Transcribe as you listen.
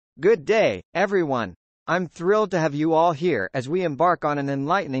Good day, everyone. I'm thrilled to have you all here as we embark on an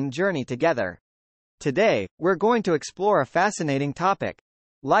enlightening journey together. Today, we're going to explore a fascinating topic.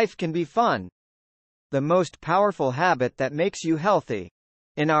 Life can be fun. The most powerful habit that makes you healthy.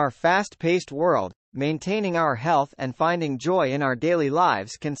 In our fast-paced world, maintaining our health and finding joy in our daily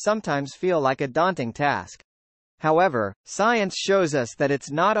lives can sometimes feel like a daunting task. However, science shows us that it's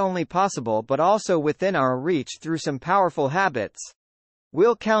not only possible but also within our reach through some powerful habits.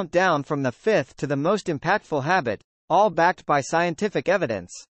 We'll count down from the fifth to the most impactful habit, all backed by scientific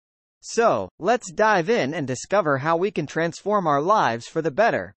evidence. So, let's dive in and discover how we can transform our lives for the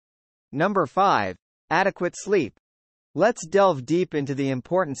better. Number 5. Adequate sleep. Let's delve deep into the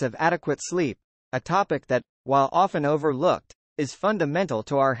importance of adequate sleep, a topic that, while often overlooked, is fundamental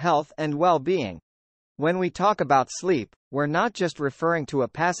to our health and well-being. When we talk about sleep, we're not just referring to a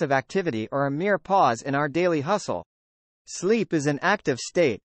passive activity or a mere pause in our daily hustle. Sleep is an active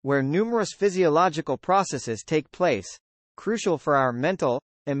state, where numerous physiological processes take place, crucial for our mental,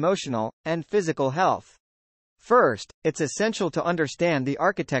 emotional, and physical health. First, it's essential to understand the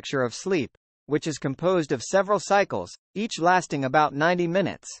architecture of sleep, which is composed of several cycles, each lasting about 90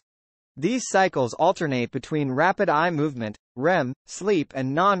 minutes. These cycles alternate between rapid eye movement, REM, sleep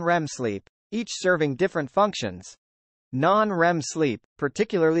and non-REM sleep, each serving different functions. Non-REM sleep,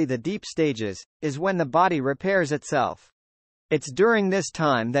 particularly the deep stages, is when the body repairs itself. It's during this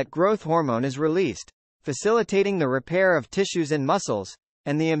time that growth hormone is released, facilitating the repair of tissues and muscles,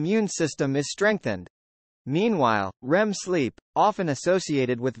 and the immune system is strengthened. Meanwhile, REM sleep, often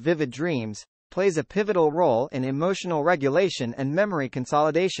associated with vivid dreams, plays a pivotal role in emotional regulation and memory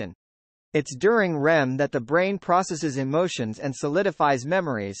consolidation. It's during REM that the brain processes emotions and solidifies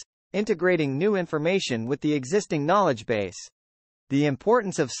memories, integrating new information with the existing knowledge base. The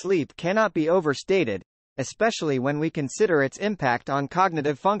importance of sleep cannot be overstated, especially when we consider its impact on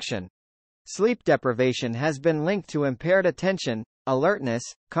cognitive function. Sleep deprivation has been linked to impaired attention, alertness,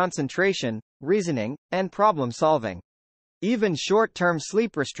 concentration, reasoning, and problem-solving. Even short-term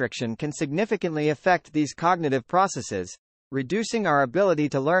sleep restriction can significantly affect these cognitive processes, reducing our ability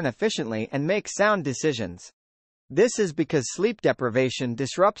to learn efficiently and make sound decisions. This is because sleep deprivation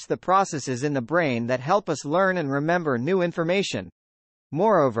disrupts the processes in the brain that help us learn and remember new information.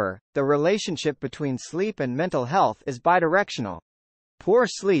 Moreover, the relationship between sleep and mental health is bidirectional. Poor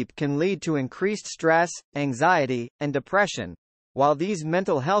sleep can lead to increased stress, anxiety, and depression, while these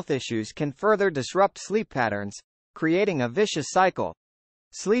mental health issues can further disrupt sleep patterns, creating a vicious cycle.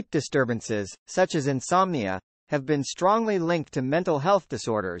 Sleep disturbances, such as insomnia, have been strongly linked to mental health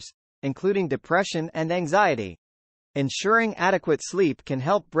disorders, including depression and anxiety. Ensuring adequate sleep can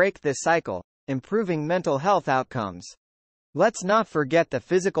help break this cycle, improving mental health outcomes. Let's not forget the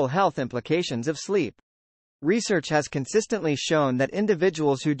physical health implications of sleep. Research has consistently shown that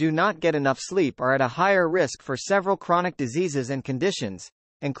individuals who do not get enough sleep are at a higher risk for several chronic diseases and conditions,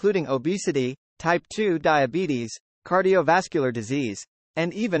 including obesity, type 2 diabetes, cardiovascular disease,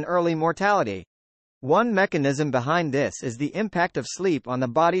 and even early mortality. One mechanism behind this is the impact of sleep on the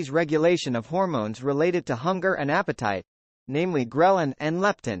body's regulation of hormones related to hunger and appetite, namely ghrelin and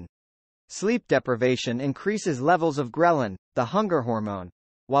leptin. Sleep deprivation increases levels of ghrelin, the hunger hormone,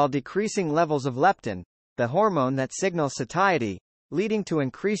 while decreasing levels of leptin, the hormone that signals satiety, leading to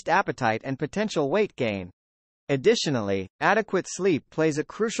increased appetite and potential weight gain. Additionally, adequate sleep plays a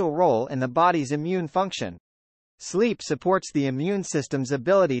crucial role in the body's immune function. Sleep supports the immune system's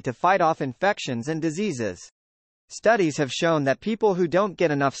ability to fight off infections and diseases. Studies have shown that people who don't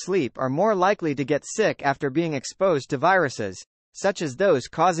get enough sleep are more likely to get sick after being exposed to viruses, such as those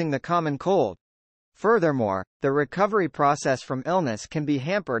causing the common cold. Furthermore, the recovery process from illness can be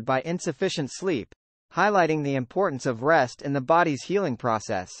hampered by insufficient sleep, highlighting the importance of rest in the body's healing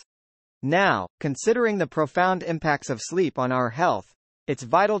process. Now, considering the profound impacts of sleep on our health, it's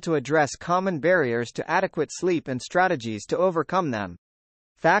vital to address common barriers to adequate sleep and strategies to overcome them.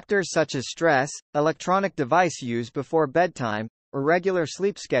 Factors such as stress, electronic device use before bedtime, irregular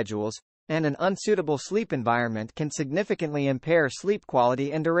sleep schedules, and an unsuitable sleep environment can significantly impair sleep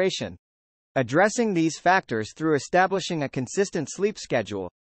quality and duration. Addressing these factors through establishing a consistent sleep schedule,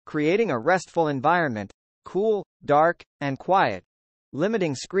 creating a restful environment, cool, dark, and quiet,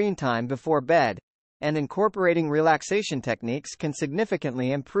 limiting screen time before bed, and incorporating relaxation techniques can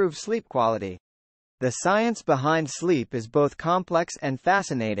significantly improve sleep quality. The science behind sleep is both complex and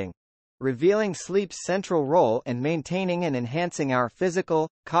fascinating, revealing sleep's central role in maintaining and enhancing our physical,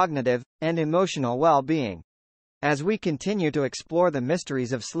 cognitive, and emotional well-being. As we continue to explore the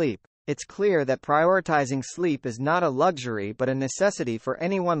mysteries of sleep, it's clear that prioritizing sleep is not a luxury but a necessity for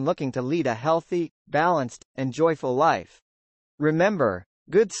anyone looking to lead a healthy, balanced, and joyful life. Remember,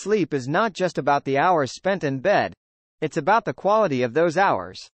 Good sleep is not just about the hours spent in bed. It's about the quality of those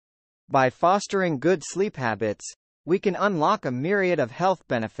hours. By fostering good sleep habits, we can unlock a myriad of health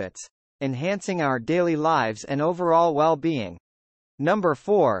benefits, enhancing our daily lives and overall well-being. Number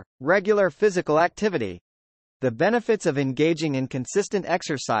 4. Regular physical activity. The benefits of engaging in consistent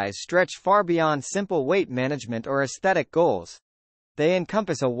exercise stretch far beyond simple weight management or aesthetic goals. They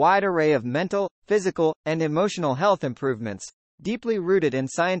encompass a wide array of mental, physical, and emotional health improvements, deeply rooted in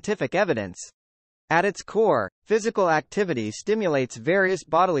scientific evidence. At its core, physical activity stimulates various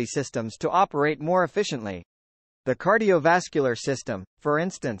bodily systems to operate more efficiently. The cardiovascular system, for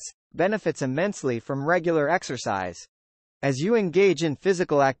instance, benefits immensely from regular exercise. As you engage in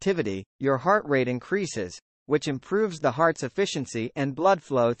physical activity, your heart rate increases, which improves the heart's efficiency and blood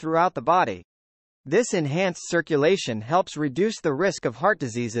flow throughout the body. This enhanced circulation helps reduce the risk of heart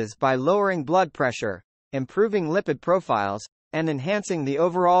diseases by lowering blood pressure, improving lipid profiles, and enhancing the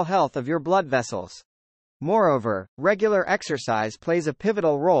overall health of your blood vessels. Moreover, regular exercise plays a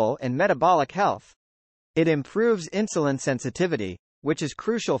pivotal role in metabolic health. It improves insulin sensitivity, which is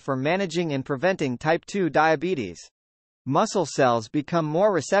crucial for managing and preventing type 2 diabetes. Muscle cells become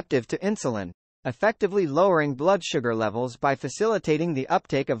more receptive to insulin, effectively lowering blood sugar levels by facilitating the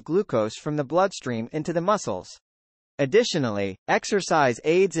uptake of glucose from the bloodstream into the muscles. Additionally, exercise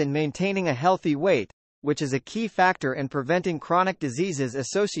aids in maintaining a healthy weight, which is a key factor in preventing chronic diseases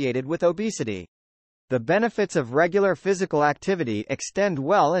associated with obesity. The benefits of regular physical activity extend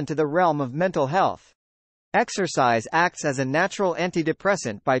well into the realm of mental health. Exercise acts as a natural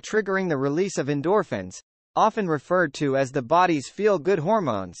antidepressant by triggering the release of endorphins, often referred to as the body's feel-good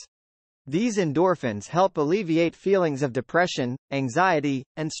hormones. These endorphins help alleviate feelings of depression, anxiety,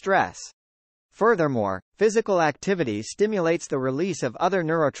 and stress. Furthermore, physical activity stimulates the release of other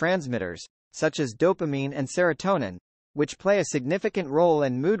neurotransmitters, such as dopamine and serotonin, which play a significant role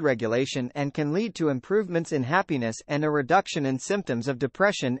in mood regulation and can lead to improvements in happiness and a reduction in symptoms of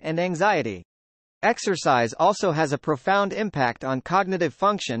depression and anxiety. Exercise also has a profound impact on cognitive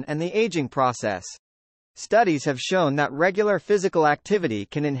function and the aging process. Studies have shown that regular physical activity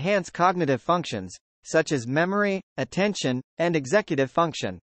can enhance cognitive functions, such as memory, attention, and executive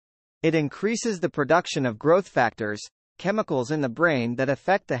function. It increases the production of growth factors, chemicals in the brain that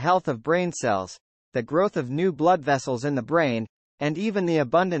affect the health of brain cells, the growth of new blood vessels in the brain, and even the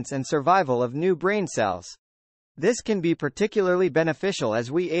abundance and survival of new brain cells. This can be particularly beneficial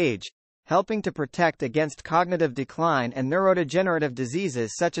as we age, helping to protect against cognitive decline and neurodegenerative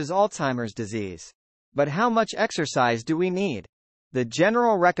diseases such as Alzheimer's disease. But how much exercise do we need? The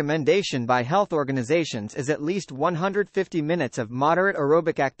general recommendation by health organizations is at least 150 minutes of moderate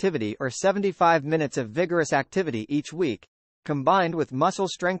aerobic activity or 75 minutes of vigorous activity each week, combined with muscle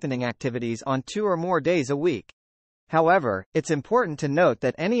strengthening activities on 2 or more days a week. However, it's important to note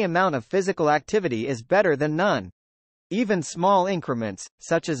that any amount of physical activity is better than none. Even small increments,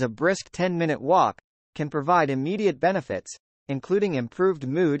 such as a brisk 10-minute walk, can provide immediate benefits, including improved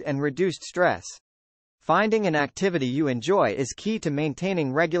mood and reduced stress. Finding an activity you enjoy is key to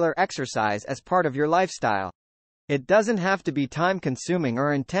maintaining regular exercise as part of your lifestyle. It doesn't have to be time-consuming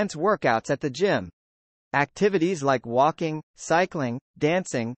or intense workouts at the gym. Activities like walking, cycling,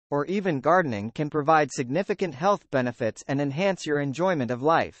 dancing, or even gardening can provide significant health benefits and enhance your enjoyment of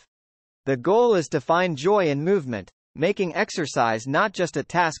life. The goal is to find joy in movement, making exercise not just a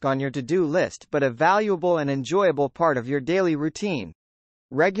task on your to-do list but a valuable and enjoyable part of your daily routine.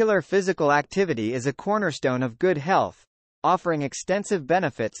 Regular physical activity is a cornerstone of good health, offering extensive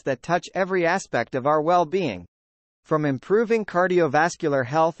benefits that touch every aspect of our well-being. From improving cardiovascular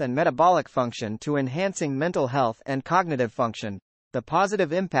health and metabolic function to enhancing mental health and cognitive function, the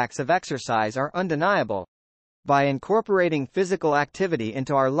positive impacts of exercise are undeniable. By incorporating physical activity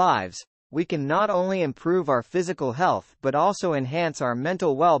into our lives, we can not only improve our physical health but also enhance our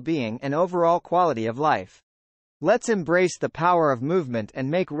mental well-being and overall quality of life. Let's embrace the power of movement and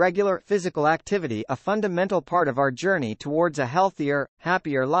make regular physical activity a fundamental part of our journey towards a healthier,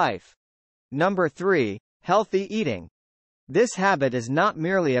 happier life. Number 3. Healthy eating. This habit is not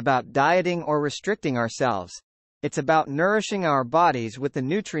merely about dieting or restricting ourselves. It's about nourishing our bodies with the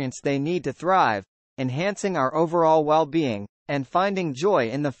nutrients they need to thrive, enhancing our overall well-being, and finding joy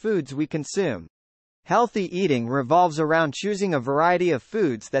in the foods we consume. Healthy eating revolves around choosing a variety of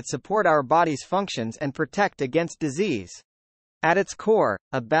foods that support our body's functions and protect against disease. At its core,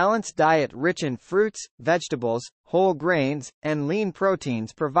 a balanced diet rich in fruits, vegetables, whole grains, and lean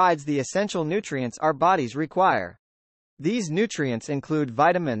proteins provides the essential nutrients our bodies require. These nutrients include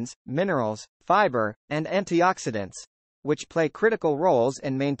vitamins, minerals, fiber, and antioxidants, which play critical roles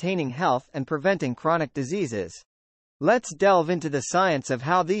in maintaining health and preventing chronic diseases. Let's delve into the science of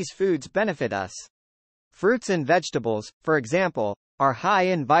how these foods benefit us. Fruits and vegetables, for example, are high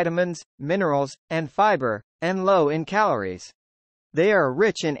in vitamins, minerals, and fiber, and low in calories. They are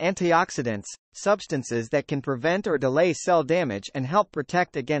rich in antioxidants, substances that can prevent or delay cell damage and help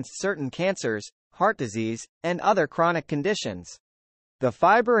protect against certain cancers, heart disease, and other chronic conditions. The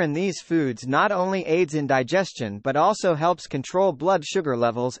fiber in these foods not only aids in digestion but also helps control blood sugar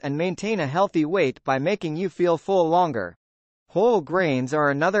levels and maintain a healthy weight by making you feel full longer. Whole grains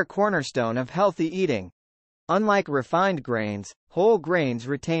are another cornerstone of healthy eating. Unlike refined grains, whole grains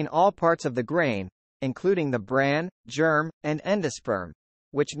retain all parts of the grain, including the bran, germ, and endosperm,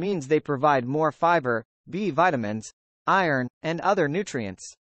 which means they provide more fiber, B vitamins, iron, and other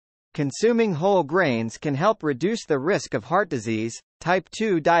nutrients. Consuming whole grains can help reduce the risk of heart disease, type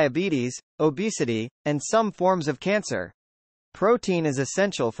 2 diabetes, obesity, and some forms of cancer. Protein is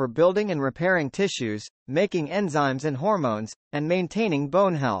essential for building and repairing tissues, making enzymes and hormones, and maintaining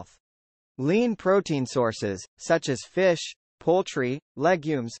bone health. Lean protein sources, such as fish, poultry,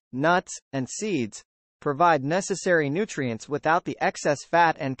 legumes, nuts, and seeds, provide necessary nutrients without the excess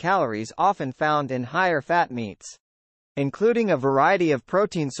fat and calories often found in higher fat meats. Including a variety of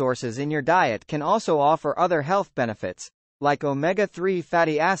protein sources in your diet can also offer other health benefits, like omega-3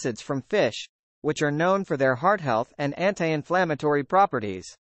 fatty acids from fish, which are known for their heart health and anti-inflammatory properties.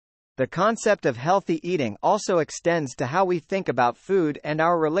 The concept of healthy eating also extends to how we think about food and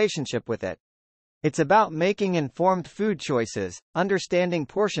our relationship with it. It's about making informed food choices, understanding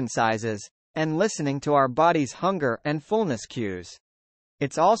portion sizes, and listening to our body's hunger and fullness cues.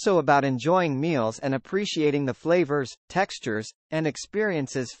 It's also about enjoying meals and appreciating the flavors, textures, and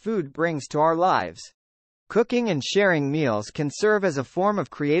experiences food brings to our lives. Cooking and sharing meals can serve as a form of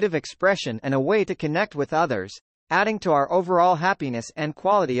creative expression and a way to connect with others, adding to our overall happiness and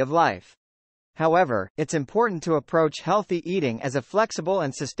quality of life. However, it's important to approach healthy eating as a flexible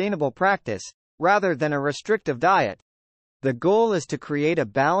and sustainable practice, rather than a restrictive diet. The goal is to create a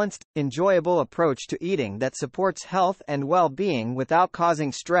balanced, enjoyable approach to eating that supports health and well-being without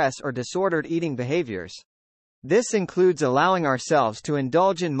causing stress or disordered eating behaviors. This includes allowing ourselves to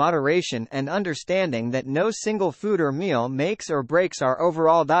indulge in moderation and understanding that no single food or meal makes or breaks our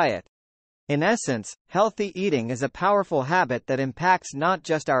overall diet. In essence, healthy eating is a powerful habit that impacts not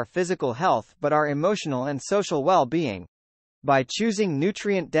just our physical health but our emotional and social well-being. By choosing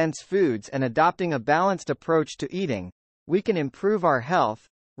nutrient-dense foods and adopting a balanced approach to eating, we can improve our health,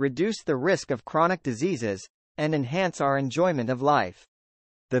 reduce the risk of chronic diseases, and enhance our enjoyment of life.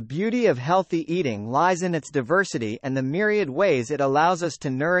 The beauty of healthy eating lies in its diversity and the myriad ways it allows us to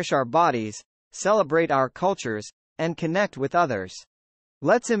nourish our bodies, celebrate our cultures, and connect with others.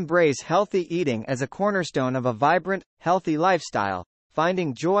 Let's embrace healthy eating as a cornerstone of a vibrant, healthy lifestyle,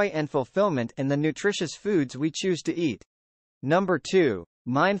 finding joy and fulfillment in the nutritious foods we choose to eat. Number 2.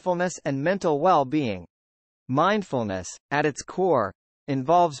 Mindfulness and mental well-being. Mindfulness, at its core,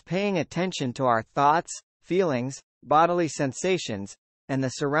 involves paying attention to our thoughts, feelings, bodily sensations, and the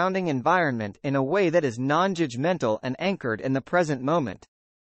surrounding environment in a way that is non-judgmental and anchored in the present moment.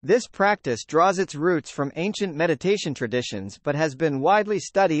 This practice draws its roots from ancient meditation traditions but has been widely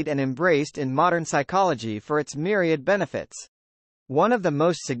studied and embraced in modern psychology for its myriad benefits. One of the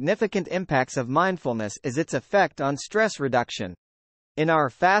most significant impacts of mindfulness is its effect on stress reduction. In our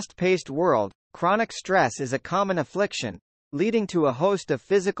fast-paced world, chronic stress is a common affliction, leading to a host of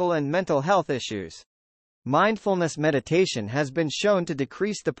physical and mental health issues. Mindfulness meditation has been shown to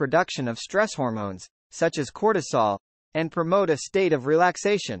decrease the production of stress hormones, such as cortisol, and promote a state of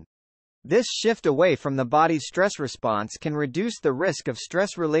relaxation. This shift away from the body's stress response can reduce the risk of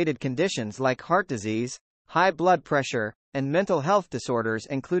stress-related conditions like heart disease, high blood pressure, and mental health disorders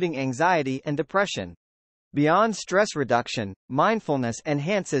including anxiety and depression. Beyond stress reduction, mindfulness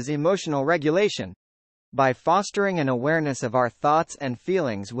enhances emotional regulation. By fostering an awareness of our thoughts and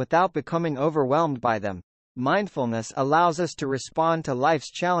feelings without becoming overwhelmed by them, mindfulness allows us to respond to life's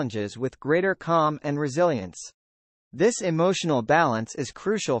challenges with greater calm and resilience. This emotional balance is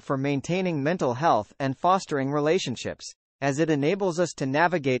crucial for maintaining mental health and fostering relationships, as it enables us to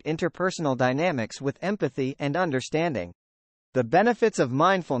navigate interpersonal dynamics with empathy and understanding. The benefits of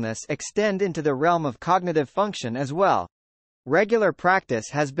mindfulness extend into the realm of cognitive function as well. Regular practice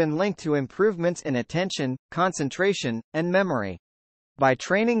has been linked to improvements in attention, concentration, and memory. By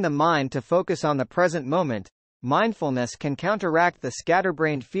training the mind to focus on the present moment, mindfulness can counteract the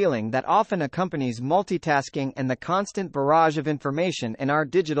scatterbrained feeling that often accompanies multitasking and the constant barrage of information in our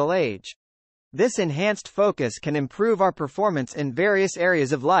digital age. This enhanced focus can improve our performance in various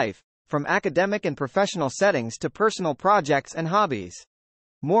areas of life, from academic and professional settings to personal projects and hobbies.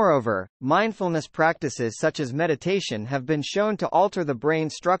 Moreover, mindfulness practices such as meditation have been shown to alter the brain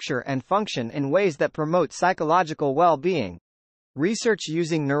structure and function in ways that promote psychological well-being. Research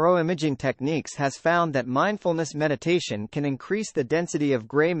using neuroimaging techniques has found that mindfulness meditation can increase the density of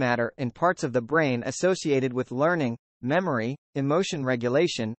gray matter in parts of the brain associated with learning, memory, emotion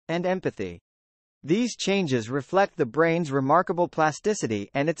regulation, and empathy. These changes reflect the brain's remarkable plasticity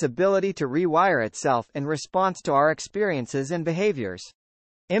and its ability to rewire itself in response to our experiences and behaviors.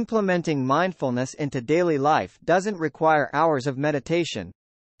 Implementing mindfulness into daily life doesn't require hours of meditation.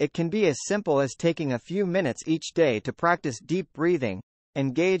 It can be as simple as taking a few minutes each day to practice deep breathing,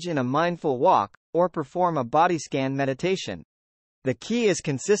 engage in a mindful walk, or perform a body scan meditation. The key is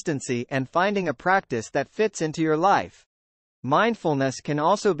consistency and finding a practice that fits into your life. Mindfulness can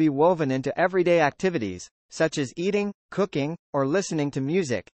also be woven into everyday activities, such as eating, cooking, or listening to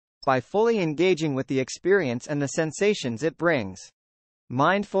music, by fully engaging with the experience and the sensations it brings.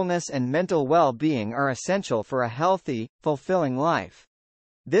 Mindfulness and mental well-being are essential for a healthy, fulfilling life.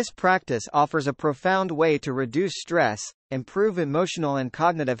 This practice offers a profound way to reduce stress, improve emotional and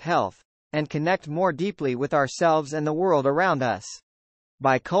cognitive health, and connect more deeply with ourselves and the world around us.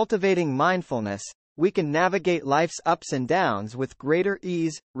 By cultivating mindfulness, we can navigate life's ups and downs with greater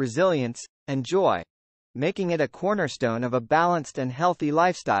ease, resilience, and joy, making it a cornerstone of a balanced and healthy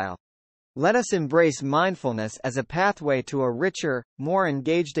lifestyle. Let us embrace mindfulness as a pathway to a richer, more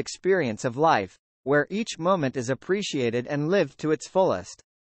engaged experience of life, where each moment is appreciated and lived to its fullest.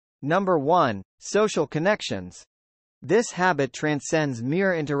 Number 1. Social connections. This habit transcends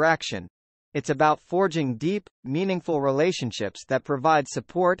mere interaction. It's about forging deep, meaningful relationships that provide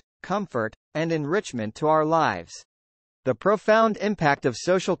support, comfort, and enrichment to our lives. The profound impact of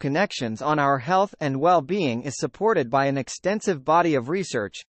social connections on our health and well-being is supported by an extensive body of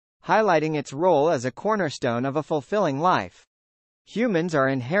research, highlighting its role as a cornerstone of a fulfilling life. Humans are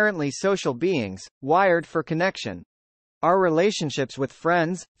inherently social beings, wired for connection. Our relationships with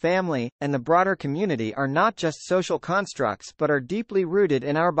friends, family, and the broader community are not just social constructs but are deeply rooted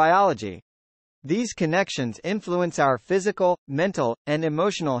in our biology. These connections influence our physical, mental, and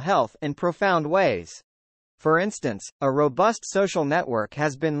emotional health in profound ways. For instance, a robust social network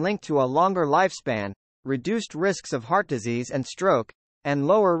has been linked to a longer lifespan, reduced risks of heart disease and stroke, and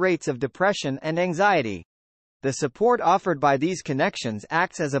lower rates of depression and anxiety. The support offered by these connections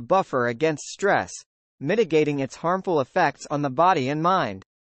acts as a buffer against stress, mitigating its harmful effects on the body and mind.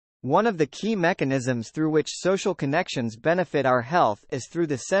 One of the key mechanisms through which social connections benefit our health is through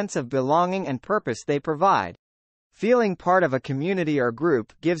the sense of belonging and purpose they provide. Feeling part of a community or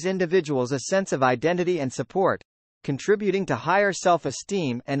group gives individuals a sense of identity and support, contributing to higher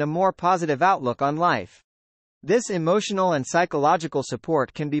self-esteem and a more positive outlook on life. This emotional and psychological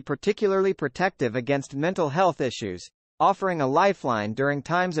support can be particularly protective against mental health issues, offering a lifeline during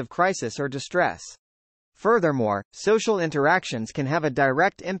times of crisis or distress. Furthermore, social interactions can have a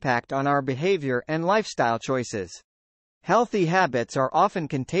direct impact on our behavior and lifestyle choices. Healthy habits are often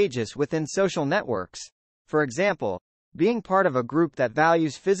contagious within social networks. For example, being part of a group that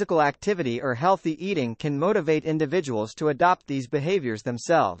values physical activity or healthy eating can motivate individuals to adopt these behaviors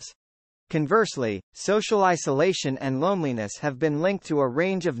themselves. Conversely, social isolation and loneliness have been linked to a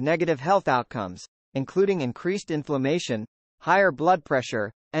range of negative health outcomes, including increased inflammation, higher blood pressure,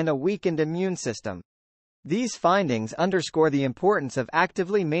 and a weakened immune system. These findings underscore the importance of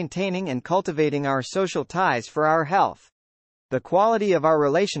actively maintaining and cultivating our social ties for our health. The quality of our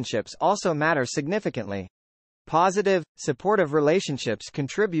relationships also matters significantly. Positive, supportive relationships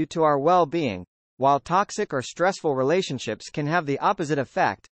contribute to our well-being, while toxic or stressful relationships can have the opposite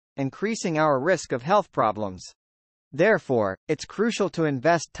effect, increasing our risk of health problems. Therefore, it's crucial to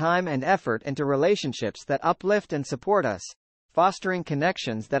invest time and effort into relationships that uplift and support us, fostering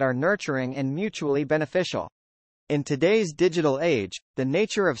connections that are nurturing and mutually beneficial. In today's digital age, the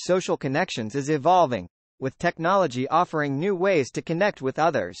nature of social connections is evolving, with technology offering new ways to connect with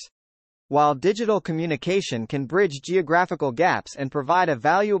others. While digital communication can bridge geographical gaps and provide a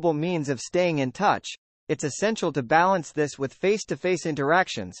valuable means of staying in touch, it's essential to balance this with face-to-face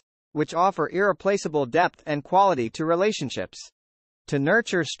interactions, which offer irreplaceable depth and quality to relationships. To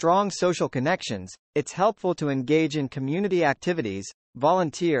nurture strong social connections, it's helpful to engage in community activities,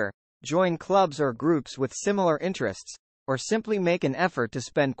 volunteer, join clubs or groups with similar interests, or simply make an effort to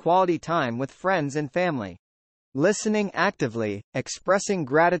spend quality time with friends and family. Listening actively, expressing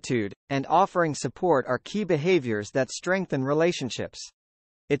gratitude, and offering support are key behaviors that strengthen relationships.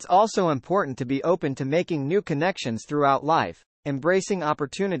 It's also important to be open to making new connections throughout life, embracing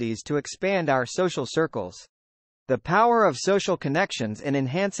opportunities to expand our social circles. The power of social connections in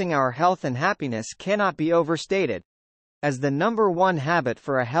enhancing our health and happiness cannot be overstated. As the number one habit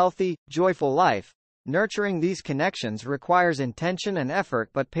for a healthy, joyful life, nurturing these connections requires intention and effort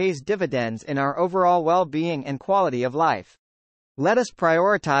but pays dividends in our overall well-being and quality of life. Let us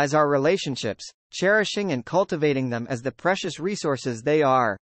prioritize our relationships, cherishing and cultivating them as the precious resources they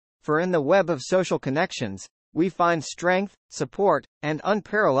are. For in the web of social connections, we find strength, support, and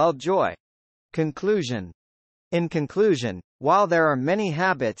unparalleled joy. Conclusion. In conclusion, while there are many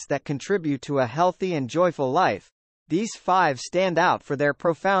habits that contribute to a healthy and joyful life, these 5 stand out for their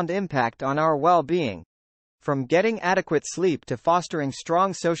profound impact on our well-being. From getting adequate sleep to fostering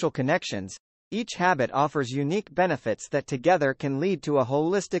strong social connections, each habit offers unique benefits that together can lead to a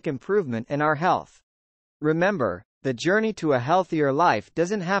holistic improvement in our health. Remember, the journey to a healthier life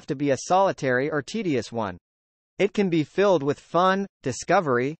doesn't have to be a solitary or tedious one. It can be filled with fun,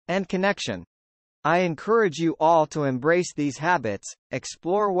 discovery, and connection. I encourage you all to embrace these habits,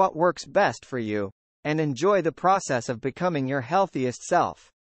 explore what works best for you, and enjoy the process of becoming your healthiest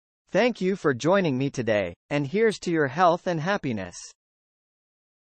self. Thank you for joining me today, and here's to your health and happiness.